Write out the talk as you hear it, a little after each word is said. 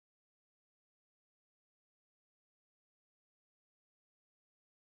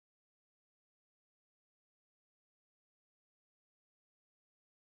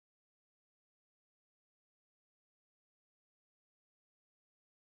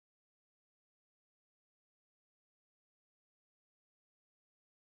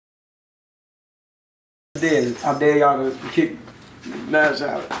Then I dare y'all to kick NAIJAH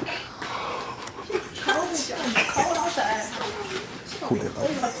out. Cold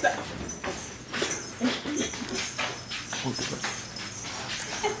outside.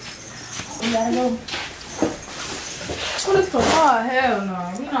 We gotta go. What is for? Oh, hell no.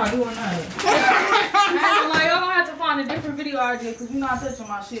 We not doing that. Like, y'all gonna have to find a different video idea because we not touching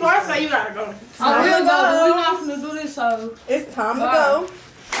my shit. So I say you gotta go. I will go, but we not finna do this, so. It's time to go.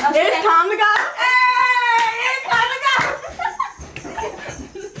 It's time to go. Hey! It's time to go!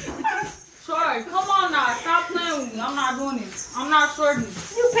 Troy, come on now. Stop playing with me. I'm not doing this. I'm not shorting.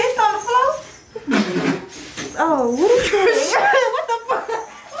 You pissed on the floor? Oh, what is this? What the fuck?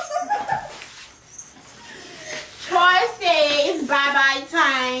 Troy says bye-bye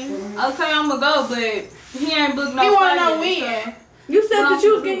time. Okay, I'm gonna go, but he ain't booked no. He wanna know flight yet, when. You said that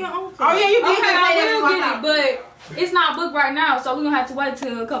you was getting your own flight. Oh yeah, you did. Okay, I will get it, but it's not booked right now, so we're gonna have to wait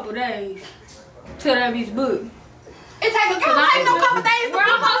till a couple days till that bitch booked. It takes no couple days. We're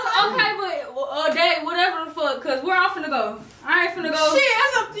almost okay, but a day, whatever the fuck, cause we're all finna go. I ain't finna go. Shit,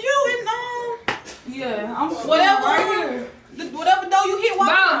 that's up to you and yeah, I'm whatever right here. Whatever door you hit. Bro,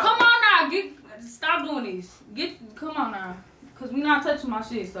 come on now, stop doing this. Come on now, cause we not touching my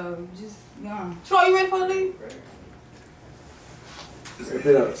shit, so just gone. Troy, you ready for the leave? Wrap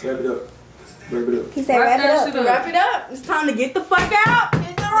it up. Wrap it up. Wrap it up. He said wrap it up. Wrap it up. It's time to get the fuck out.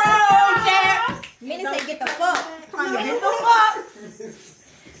 Hit the road, Jack. Minnie said get the fuck. It's time to get the fuck.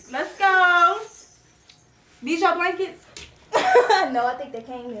 Let's go. These your blankets? No, I think they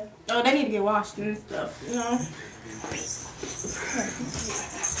came here. Oh, they need to get washed and stuff, you know.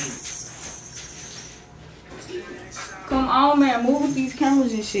 Come on, man, move with these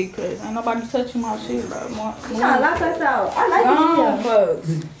cameras and shit, cause ain't nobody touching my shit, bro. You trying to lock us out? I like it. Folks.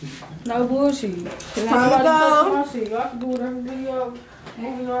 No bullshit. Cause ain't nobody touching my shit. Y'all can do whatever video,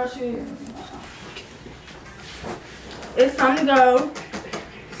 moving our shit. It's time to go.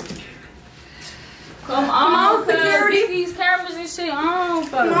 Come on, security. Get these cameras and shit on,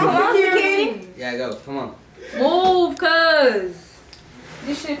 folks. Come on, security. Yeah, go. Come on. Move, cuz.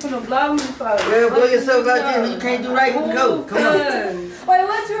 This shit finna blow me, folks. Well, blow yourself out there. You can't do right. Go. Come on. Wait,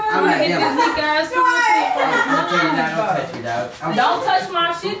 what's wrong? I'm gonna hit this weak ass Don't touch you, dog. Don't touch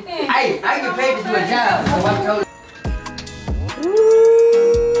my shit then. Hey, I get paid to do a job. So I told you.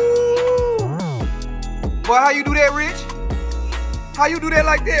 Boy, how you do that, Rich? How you do that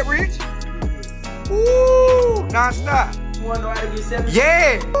like that, Rich? Ooh, non-stop. You wanna know how to get 7?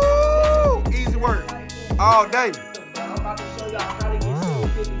 Yeah. Ooh, easy work. All day. I'm about to show y'all how to get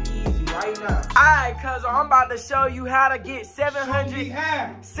 750 easy right now. Alright, cuz I'm about to show you how to get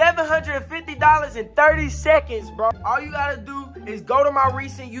 $750 in 30 seconds, bro. All you gotta do is go to my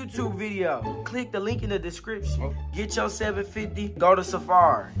recent YouTube video. Click the link in the description. Get your 750, go to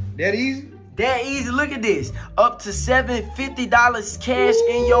Safari. That easy? That easy, look at this. Up to $750 cash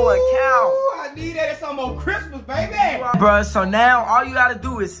in your account. Ooh, I need that. It's almost Christmas, baby. Bruh, so now all you gotta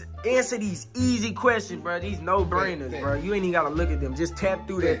do is answer these easy questions, bro. These no-brainers, bro. You ain't even gotta look at them. Just tap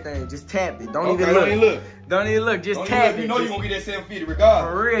through that thing. Just tap it. Don't even look. Don't even look. Just tap it. You know you gonna get that 750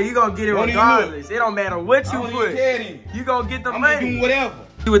 regardless. For real, you gonna get it regardless. It don't matter what you put. You gonna get the money. I'm doing whatever.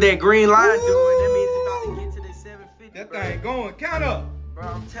 See what that green line doing. That means it's about to get to the 750. That thing going. Count up. Bro,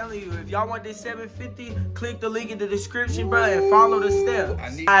 I'm telling you, if y'all want this 750, click the link in the description, bro, and follow the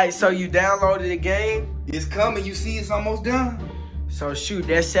steps. Alright, so you downloaded the game. It's coming. You see it's almost done. So shoot,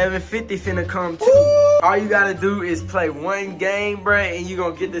 that 750 finna come too. All you gotta do is play one game, bro, and you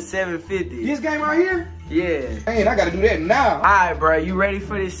gonna get the 750. This game right here? Yeah. Man, I gotta do that now. Alright, bro, you ready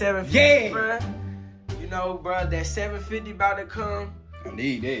for this 750, yeah, bro? You know, bro, that 750 about to come. I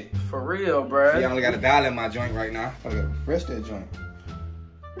need that. For real, bro. See, I only got $1 in my joint right now. I gotta refresh that joint.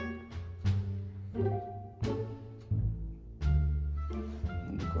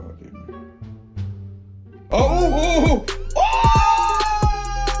 Oh!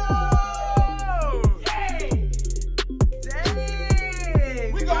 Dang!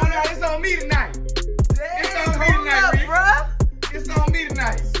 We going out. It's on me tonight. It's on me tonight, Rick. It's on me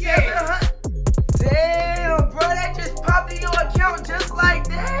tonight. Yeah. Damn, bro, that just popped in your account just like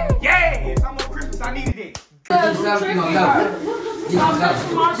that. Yeah. It's almost Christmas. I needed it. Stop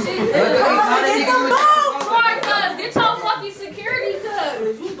touching my shit. Get your fucking security,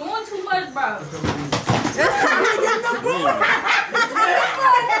 cuz. You doing too much, bro.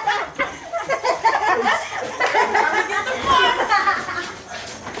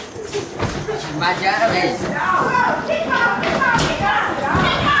 My job is.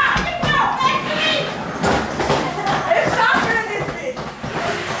 It's soccer in this bitch.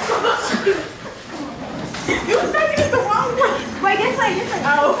 You taking it the wrong way. Wait, this way.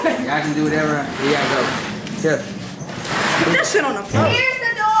 Y'all can do whatever. Here I go. Yeah. Put that shit on the floor. Here's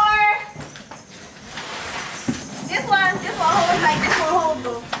the door. This one holds like this one holds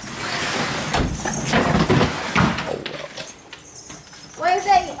though. What is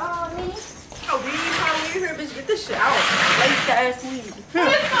that? Me? Oh, we probably here, bitch. Get this shit out. Lace the ass weed.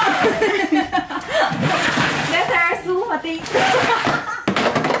 That's her Sue, I think.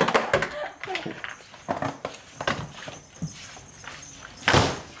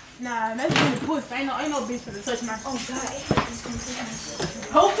 Nah, that's really pussy. Ain't no bitch finna touch my. Oh God,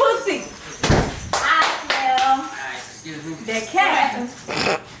 Whole pussy. I smell Excuse me. That cat.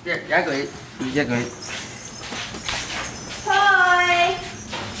 Yeah, y'all go ahead. Yeah, go ahead. toy.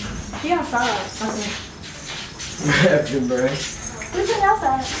 He outside. Okay. What happened, bro? Who's the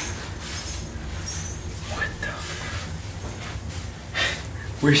outside?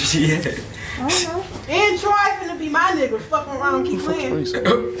 Where's she at? I don't know. And Troy finna be my nigga. Fucking around, keep playing.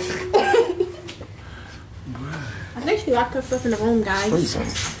 I think she locked herself in the room, guys. Excuse me.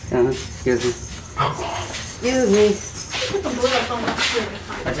 Excuse me. Put the blood on my shit.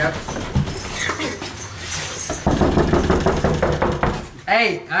 Watch out.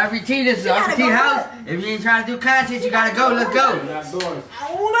 Hey, RBT, this is RBT house. If you ain't trying to do content, you gotta go. Let's go. I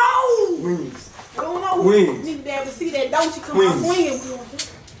don't know. Wings. I don't know. Wings. Need to be able to see that don't she come out swinging.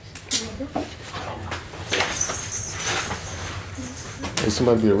 Hey,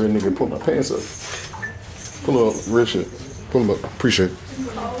 somebody be a real nigga. Pull my pants up. Pull up, real shit. Pull them up. Appreciate it.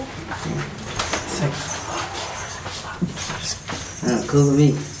 Cool with me.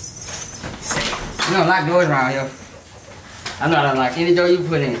 You don't lock doors around here. I'm not unlock any door you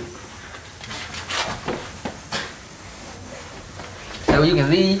put in. So you can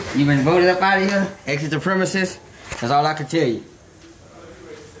leave. You've been voted up out of here. Exit the premises. That's all I can tell you.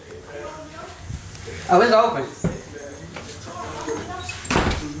 Oh, it's open.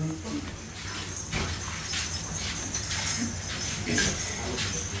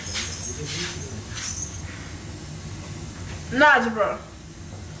 NAIJAH, bro.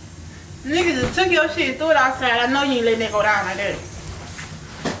 Niggas just took your shit, threw it outside. I know you ain't letting that go down like that.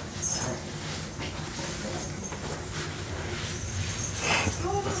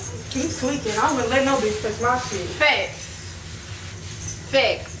 Keep tweaking. I don't gonna let no bitch touch my shit. Facts.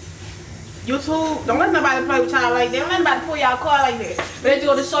 Facts. YouTube, don't let nobody play with y'all like that. Don't let nobody pull y'all car like that. But they just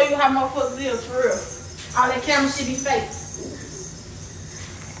go to show you how motherfuckers is for real. All that camera shit be fake.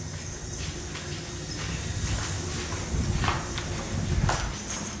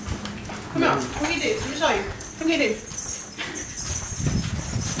 Come on, come get this. Let me show you. Come get this.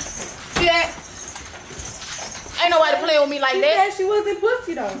 See that? Ain't nobody playing with me like that. She wasn't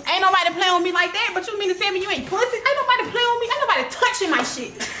pussy though. Ain't nobody playing with me like that. But you mean to tell me you ain't pussy? Ain't nobody playing with me. Ain't nobody touching my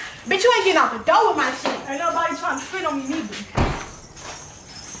shit. Bitch, you ain't getting out the door with my shit. Ain't nobody trying to spit on me neither.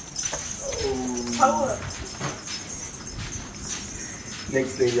 Hold up.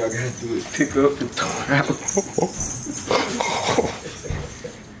 Next thing y'all gotta do is pick up and throw it out.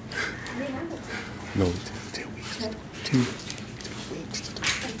 No, 10 weeks. 2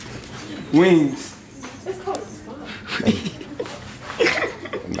 Wings. It's cold as fuck.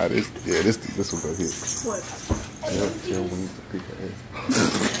 Nah, this will go here. What? Yeah, wings to pick her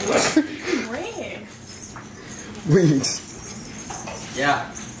Red. Wings. Yeah.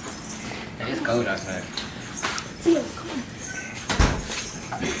 It's cold outside. Tia, come on.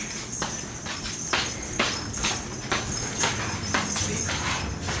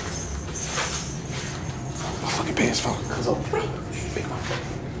 My fucking pants fall.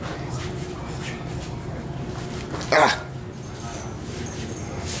 Ah!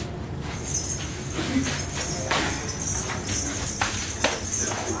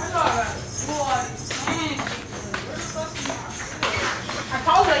 I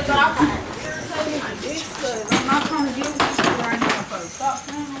told her to drop her. I'm not trying to deal with this shit right now, bro. Stop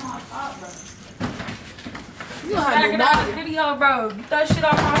playing on my top, bro. You gotta gotta get get out of the video, bro. Get that shit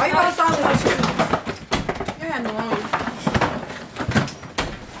off my Why you gonna stop that shit? You had no wrong.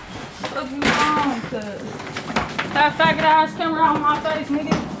 What you wrong, cuz? That faggot ass camera on my face,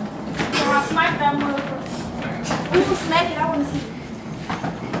 nigga. You wanna smack that motherfucker. We will smack it. I want to see it.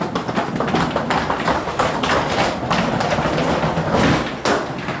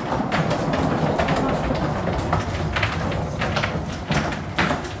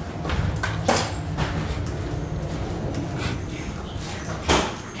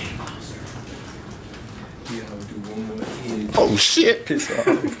 Oh shit! Piss off.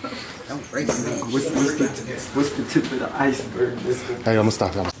 Don't break it, man. What's the tip of the iceberg? Hey, I'm gonna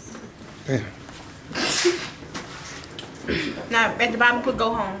stop y'all. Damn. Now, at the bottom, put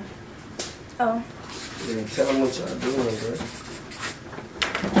go home. Oh. Yeah, tell them what y'all doing, bro.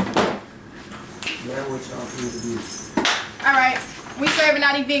 That's what y'all need to do. All right, we serving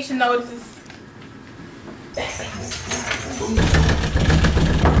out eviction notices.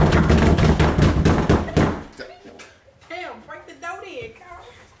 Damn, break the door in, Carl.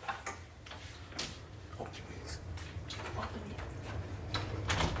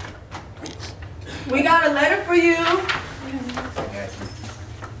 We got a letter for you.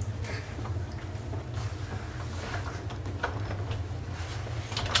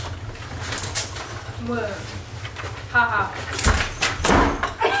 What? Ha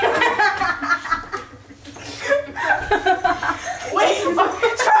Wait,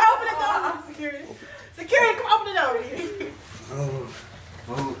 try to open the door. Security. Security, come open the door.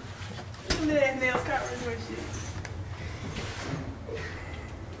 Oh. Look at that nails covered doing shit.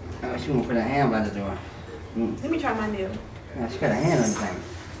 Oh, she won't put her hand by the door. Let me try my nail. Yeah, she got her hand on the thing.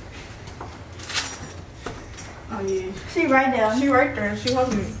 Oh yeah. She right there. She right there. She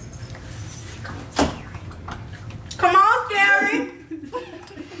holding me. Come on, Scary.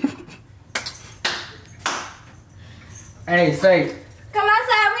 Hey, say. Come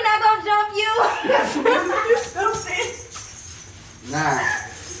outside. We not gonna jump you. You stupid. Nah.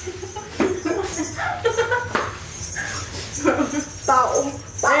 Stop.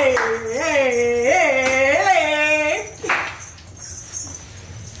 Hey.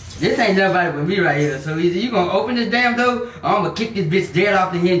 This ain't nobody but me right here. So either you gonna open this damn door, or I'm gonna kick this bitch dead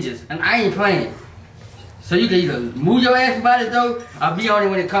off the hinges. And I ain't playing. So you can either move your ass by the door, or be on it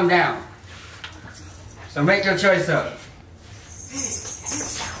when it come down. So make your choice up.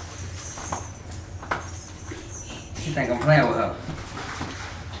 She think I'm playing with her.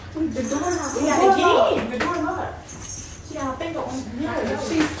 The door locked. We got a key. The door locked. She got her finger on the door.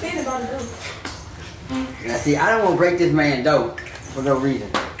 She's standing by the door. Now see, I don't want to break this man's door for no reason.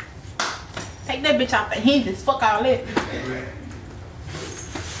 Take that bitch off the hinges. Fuck all that.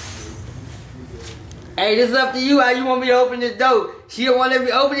 Hey, this is up to you. How you want me to open this door? She don't want to let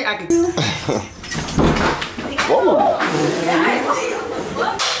me open it. I can.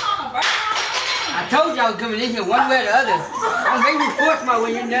 I told y'all I was coming in here one way or the other. Don't make me force my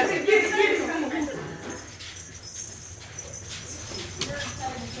way in there.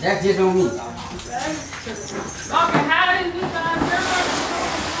 That's just on me. Okay, how did you guys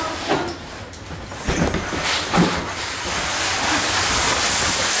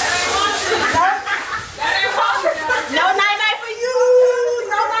No night for you.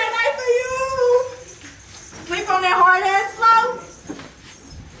 No night for you. Sleep on that hard ass floor.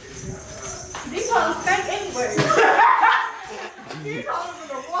 These hoes stink anyway. These hoes in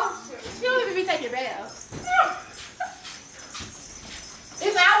the washer. She don't even be taking baths.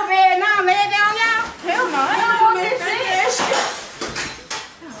 It's our bed now. Lay it down now. Hell no. I don't even think that shit.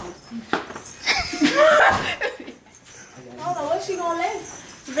 I don't know what she gonna lay.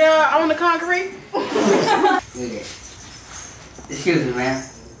 There on the concrete. Look at it. Excuse me, man.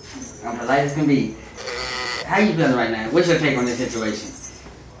 I'm polite as can be. How you feeling right now? What's your take on this situation?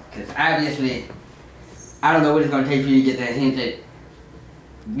 Because obviously, I don't know what it's going to take for you to get that hint that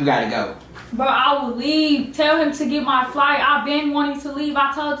you got to go. Bro, I will leave. Tell him to get my flight. I've been wanting to leave.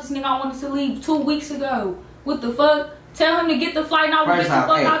 I told this nigga I wanted to leave 2 weeks ago. What the fuck? Tell him to get the flight and I will get the fuck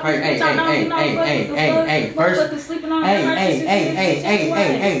out this bitch. I don't know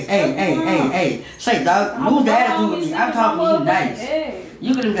Hey, say dog, lose the attitude with me. I'm talking to you nice.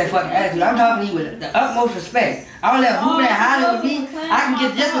 You can lose that fucking attitude. I'm talking to you with the utmost respect. All that moving and hollering with me, I can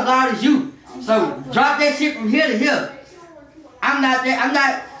get just as loud as you. So drop that shit from here to here. I'm not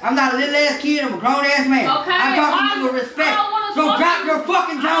a little ass kid, I'm a grown ass man. Okay, I'm talking to you with respect. So drop your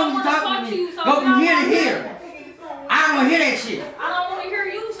fucking tone when you talking to me. Go from here to here. I don't want to hear that shit. I don't want to hear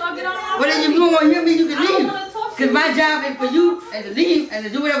you, so I get on my Well, then if you don't want to hear me, you can leave. Because Because my job is for you and to leave and to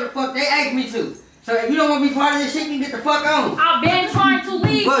do whatever the fuck they ask me to. So if you don't want to be part of this shit, you can get the fuck on. I've been trying to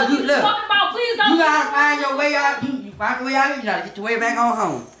leave. Well, you look. Talking about, please don't. You gotta find your way out. You find your way out here, you gotta get your way back on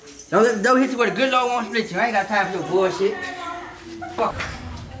home. Don't hit you where the good Lord won't split you. I ain't got time for your bullshit. Fuck.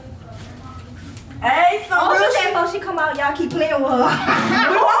 Hey, so Oh, she said before she come out, y'all keep playing with her.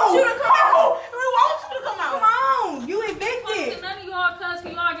 we want you to come out. We want you to come out. Come on. You evicted. None of y'all cuz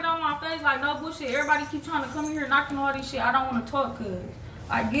can y'all get on my face like no bullshit. Everybody keep trying to come in here knocking all this shit. I don't want to talk cuz.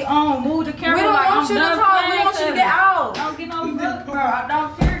 Like get on, move the camera. We don't like, want you to talk. We want you to get out. Don't get no fuck, bro. I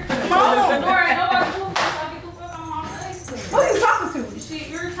don't care. Come on. The door ain't nobody move. I get the fuck on my face. Cuz. Who you talking to? Shit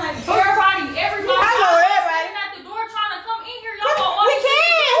irritating. Everybody. I know everybody. Sitting at the door trying to come in here. Y'all go all We this shit.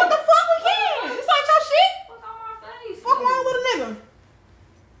 can. What the fuck we can? It's like your shit. Fuck on my face. Fuck wrong with a nigga?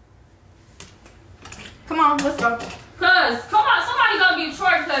 Come on, let's go. Cuz, come on, somebody go get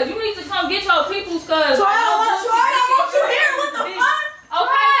Troy, cuz. You need to come get your people's, cuz. Troy, I don't want you here. What the fuck?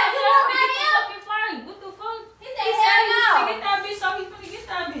 Okay, so you don't get the fucking flight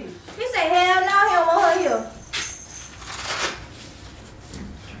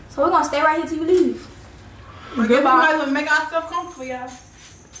So we're gonna stay right here till you leave. Goodbye. We might as well make ourselves comfortable, y'all.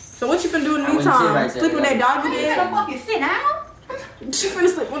 So what you finna do in the meantime? Right Sleep on that doggy bed? You finna fucking sit down? She finna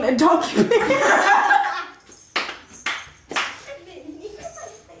sleep on that doggy bed.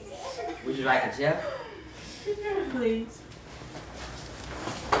 Would you like a chair? Please.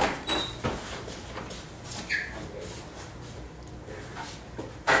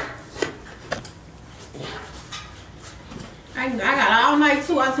 I got all night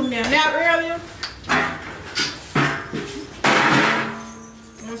too. I took me a nap earlier.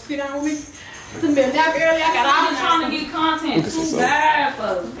 You wanna sit down with me? Took me a nap earlier. I got all I'm night. trying to get content too bad,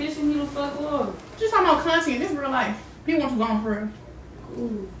 folks. Pissing me the fuck off. Just talking about content. This is real life. People want you gone for real.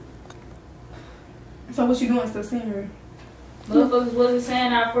 Ooh. So what you doing still seeing her? Motherfuckers wasn't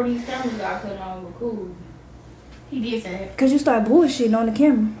saying that for these cameras got cut on, but cool. He did say that. Cause you start bullshitting on the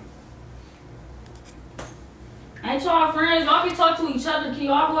camera. Ain't y'all friends? Y'all can talk to each other. Can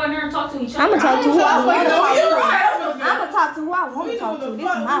y'all go in there and talk to each other? I'ma talk to who I want to talk to. I'ma I'ma talk to who I want to talk to. This is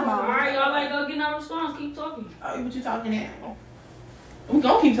my mouth. Alright, y'all ain't gonna get no response. Keep talking. Oh, what you talking at? We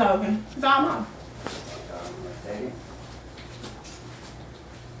gonna keep talking. It's all mine.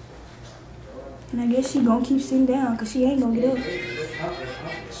 And I guess she gonna keep sitting down cause she ain't gonna get up.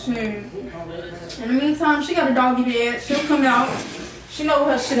 Shit. In the meantime, she got a doggy bed. She'll come out. She know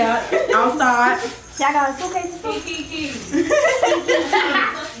her shit out. Outside. Y'all got a suitcase too? Kiki.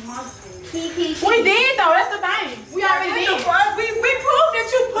 We did though, that's the thing. We already did. We proved that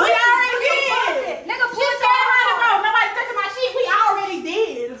you put it. We already did. Nigga, She pull said your how to roll. Nobody touching my shit. We already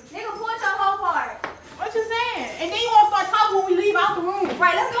did. Nigga, pull your whole part. What you saying? And then you want to start talking when we leave out the room.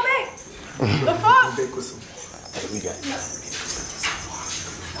 Right, let's go back. The fuck? We got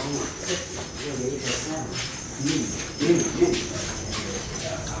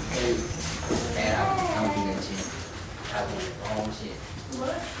Man, I don't do that shit. I do the wrong shit.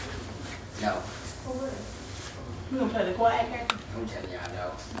 What? No. We gonna play the quiet game? I'm telling y'all, no.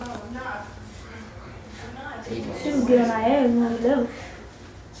 No, I'm not. She was getting on my ass when we left.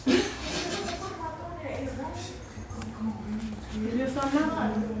 You did something else?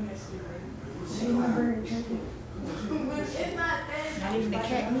 Not even the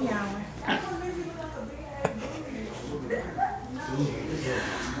cat meowing.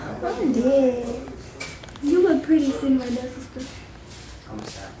 I'm dead. You look pretty sitting right there, sister. I'm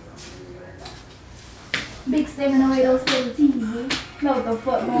sorry. Big 70807 TV. Know what the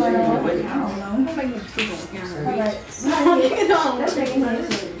fuck going on? I don't know. Don't make me stick on camera. Alright. Let's take it here.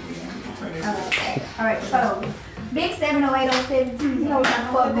 Alright, so Big 70807 TV. You know what the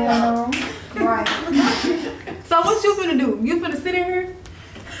fuck going on? Right. So what you finna do? You finna sit in here?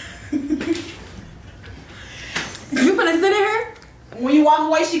 You finna sit in here? When you walk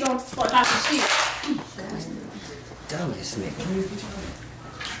away, she gonna start talking shit. Dumbest nigga.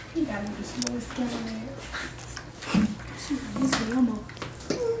 He got me the smallest skin on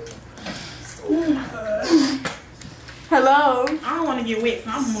Hello? I don't wanna get wet, so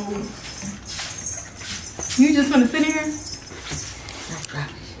I'm gonna move. You just finna sit in here? Drop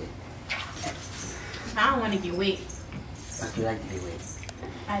this shit. I don't wanna get wet. I feel like to be wet.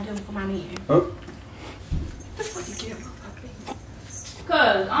 I do it for my man. Huh?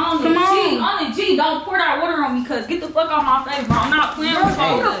 Cause on the G, don't pour that water on me. Cause get the fuck out my face, bro. I'm not playing with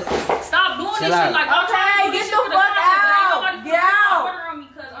you. Stop doing this shit. Like I'm trying to do this shit for the content. Get out. Water on me,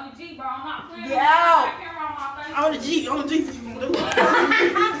 cause on the G, bro. I'm not playing with you. Get out. Camera on my face. On the G.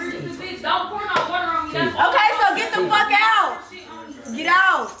 This bitch, don't pour no water on me. That's Okay, so get the fuck out. Get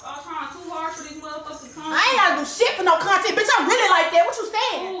out. I was trying too hard for this motherfucking content. I ain't gotta do shit for no content, bitch. I'm really like that. What you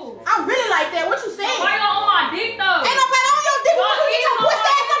saying? Ooh. I'm really like that. What you saying? Why you on my dick though? Ain't nobody on your dick. What you get your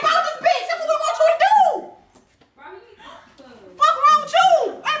pussy ass about this bitch? That's what we want you to do. Bro, you need to Fuck wrong with you?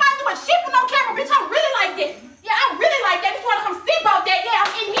 Ain't nobody doing shit for no camera, bitch. I'm really like that. Yeah, I'm really like that. Bitch, wanna come see about that? Yeah,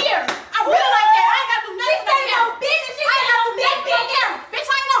 I'm in here. I'm really like that. I ain't gotta do nothing for no camera. Business. I ain't gotta do nothing for no camera. Bitch,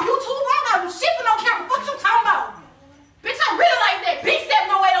 I ain't on YouTube. I don't gotta do shit for no camera. Fuck you talking about? Bitch, I'm really like that. Big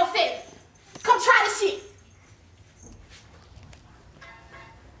 70807. Come try this shit.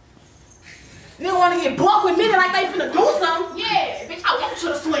 Nigga wanna get buck with me like they finna do something? Yeah, bitch, I want you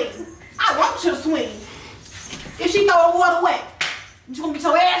to swing. I want you to swing. If she throw her water away, you gonna get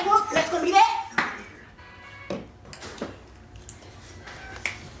your ass whooped? That's gonna be that?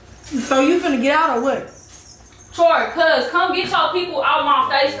 So you finna get out or what? Troy, cuz, come get y'all people out my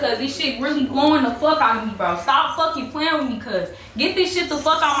face, cuz this shit really blowing the fuck out of me, bro. Stop fucking playing with me, cuz. Get this shit the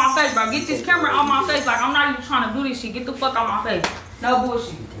fuck out my face, bro. Get this camera out my face. Like, I'm not even trying to do this shit. Get the fuck out my face. No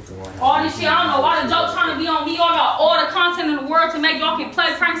bullshit. All this shit, I don't know why the joke trying to be on me. Y'all got all the content in the world to make y'all can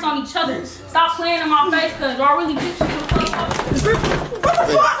play pranks on each other. Stop playing in my face, cuz y'all really get you the fuck out. What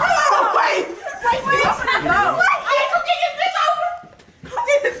the fuck?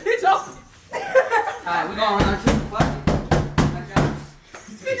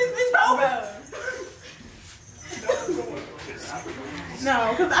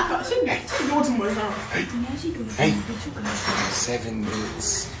 Cause I thought she doing too much, huh? Hey. 7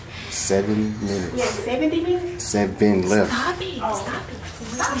 minutes. 7 minutes. Yeah, 70 minutes? 7 left. Stop it.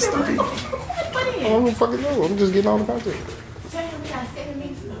 Stop it. I don't fucking know. I'm just getting all the content. Tell him we got 7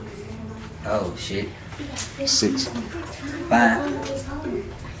 minutes left. Oh shit. 6. 5.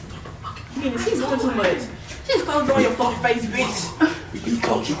 Yeah, she's doing too much. She's close on your fucking face, bitch.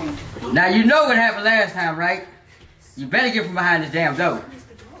 Now you know what happened last time, right? You better get from behind this damn door.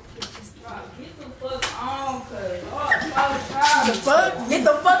 Get the fuck on, cuz. The fuck? Get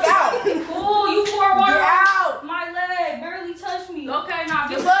the fuck out. Cool, you pour water. Get out. My leg barely touched me. Okay, now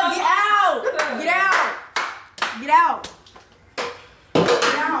The fuck? Get out. Get out. Get out.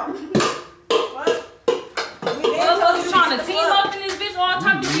 Get out. Motherfuckers trying to team up in this bitch all the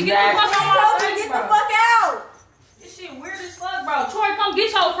time. Get the fuck on my face, Get bro. the fuck out. This shit weird as fuck, bro. Troy, come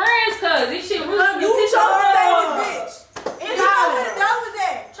get your friends, cuz. This shit really You chose to stay with this bitch. It's You know where the dog was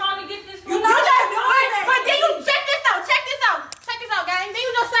at. trying to get this You know that doing But then you check this out, gang. Then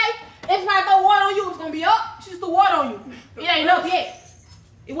you just say, if I throw water on you, it's gonna be up. She just threw water on you. It ain't up yet.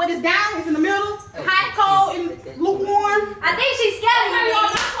 When it's down, it's in the middle. Hot, cold, and lukewarm. I think she's scared of Okay, you. y'all,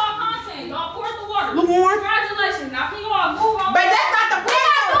 that's all content. Y'all poured the water. Lukewarm. Congratulations. Now, can you all move on? But that's not the We're not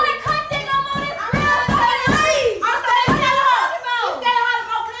point. doing content no more. This real. I'm telling her. She's telling her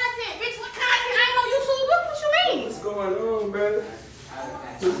about content. Bitch, what content? I ain't no YouTuber. What you mean? What's going on, bro?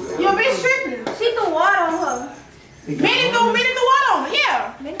 Your bitch tripping. She threw water on her. Minnie threw water on her.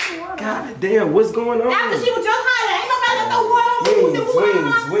 Yeah. God damn, what's going on? After she was just hiding, ain't nobody that throw water on me.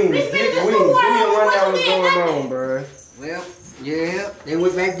 Wings. Bitch, Big just wings. threw Give water me a on me. rundown What what's you did? going Nothing. on, bro. Well, yeah, they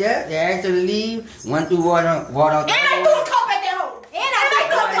went back there. They asked her to leave. One threw water on And I threw the cup at that hoe. And I threw the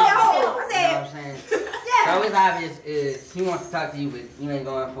cup at home. I You know said, what I'm saying? So it's obvious he wants to talk to you, but you ain't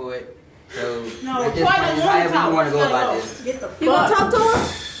going for it. So No, at this Troy point, don't it's want to however talk. you want to go Let about go. this. Get the you gonna fuck. talk to her?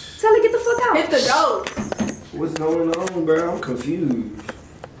 Tell her get the fuck out. Hit the door. What's going on, bro? I'm confused.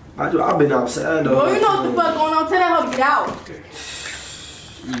 I've been outside though. Well, you know what the fuck going on. Tell that hoe to get out.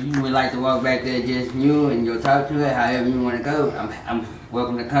 You would like to walk back there just you and go talk to her, however you want to go. I'm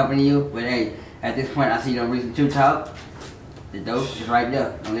welcome to accompany you, but hey, at this point, I see no reason to talk. The door is right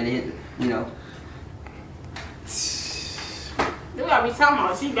there. Don't let it hit, you know. You gotta be talking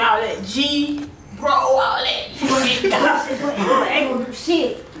about she got all that G, bro, all that. I ain't gonna do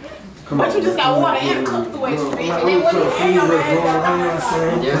shit. But you just got water and a cup through it. I'm confused what's going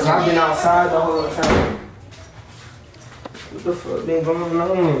on, because I've been outside the whole time. What the fuck been going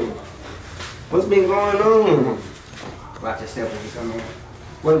on? What's been going on? Watch your step when you come in.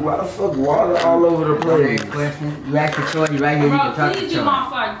 Wait, why the fuck water all over the place? Question. You ask for Troy, you right here, you can Bro, talk to please get Troy. my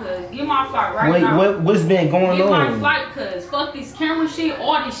flight, cuz. Get my flight right Wait, now. what's been going Get my on? flight, cuz. Fuck this camera shit,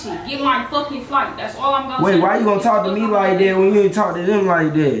 all this shit. Get my fucking flight. That's all I'm gonna say. Wait, why you gonna talk to me like that when you ain't talk to them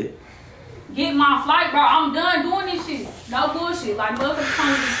like that? Get my flight, bro. I'm done doing this shit. No bullshit. Like, motherfuckers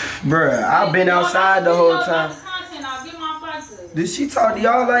trying to... Bruh, I've been outside the whole time. I'll get my flight, cuz. Did she talk to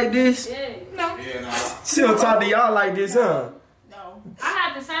y'all like this? Yeah. No. She don't talk to y'all like this, huh? No. I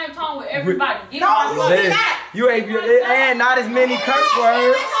had the same tone with everybody. Get No, my you flight. did not. You ain't not as many curse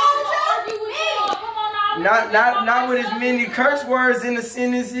words. Not with as many curse words in the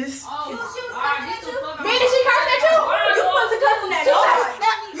sentences. Minnie, she cursed at you? You wasn't cussing at nobody.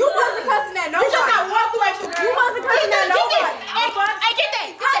 You wasn't cussing at You just nobody. got one through at you, girl. You wasn't cussing at nobody. Hey, get that.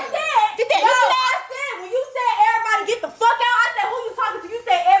 I said, Get that. no, You see I said, when you said everybody get the fuck out, I said, who you talking to? You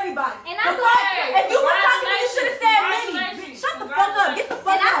said everybody. And I The fuck? said, If you was talking to me, you should have said Minnie. Bitch, shut the fuck up. Get the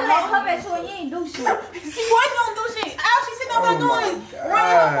fuck And I out. feel like come at you and you ain't do shit. She wasn't gonna do shit. All she sitting over there doing is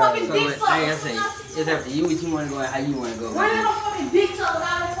running her fucking So, dick like suck. I say, it's up to you what you want to go and how you want to go. Running her fucking dick suck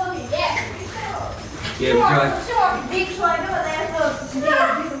out of fucking gas. Yeah, Troy. She wants to big Troy. Do her last up. She did.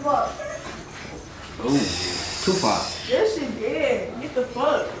 Get the fuck. Ooh, too far. This shit dead. Get the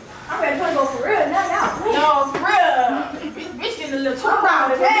fuck. I'm ready to go for real. Now. No, for real. Bitch getting a little too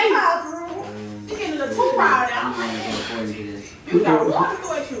proud of me. She getting a little too proud now. You got water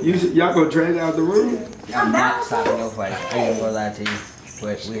through at you. Y'all gonna drag out the room? I'm not stopping no fight. I ain't gonna lie to you.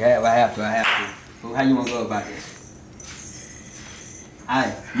 But I have to. But how you wanna go about this?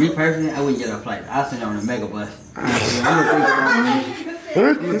 Me personally, I wouldn't get a flight. I'll sit on a mega bus. I'm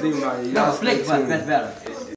gonna think about it. No, slick bus, that's better.